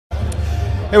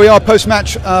Here we are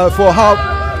post-match for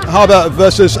Harbour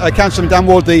versus Councillor Dan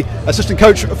Ward, the assistant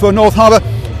coach for North Harbour.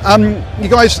 You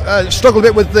guys struggled a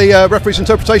bit with the referee's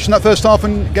interpretation that first half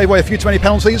and gave away a few too many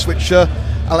penalties, which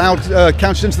allowed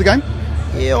Councillor into the game.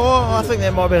 Yeah, well, I think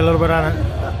that might be a little bit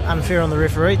unfair on the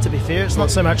referee, to be fair. It's not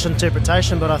so much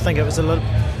interpretation, but I think it was a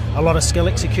lot of skill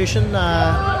execution.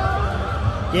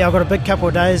 Yeah, I've got a big couple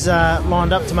of days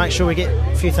lined up to make sure we get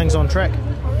a few things on track.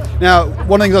 Now,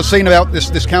 one of the things I've seen about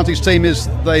this county's team is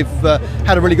they've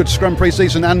had a really good scrum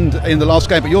pre-season and in the last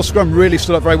game, but your scrum really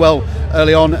stood up very well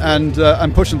early on and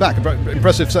pushed them back. A very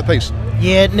impressive set piece.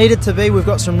 Yeah, it needed to be. We've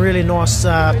got some really nice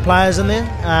players in there,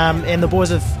 and the boys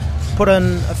have put in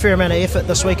a fair amount of effort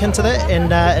this week into that,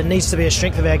 and it needs to be a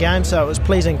strength of our game, so it was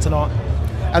pleasing tonight.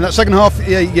 And that second half,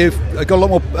 you've got a lot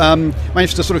more,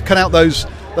 managed to sort of cut out those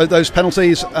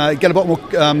penalties, get a lot more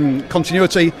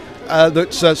continuity,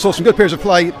 that saw some good periods of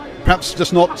play, perhaps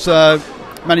just not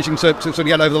managing to sort of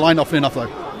get over the line often enough though.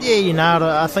 Yeah, you nailed it.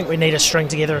 I think we need to string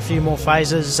together a few more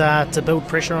phases to build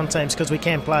pressure on teams because we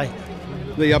can play.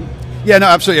 Yeah, no,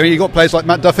 absolutely. I mean, you got players like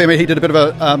Matt Duffy. I mean, he did a bit of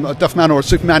a Duffman or a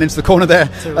Superman into the corner there.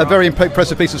 A very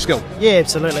impressive piece of skill. Yeah,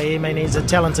 absolutely. I mean, he's a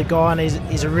talented guy and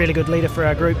he's a really good leader for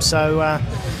our group. So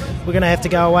we're going to have to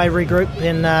go away, regroup,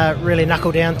 and really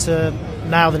knuckle down to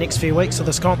nail the next few weeks of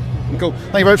this comp. Cool. Thank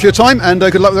you very much for your time, and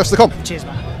good luck with the rest of the comp. Cheers,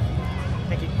 mate.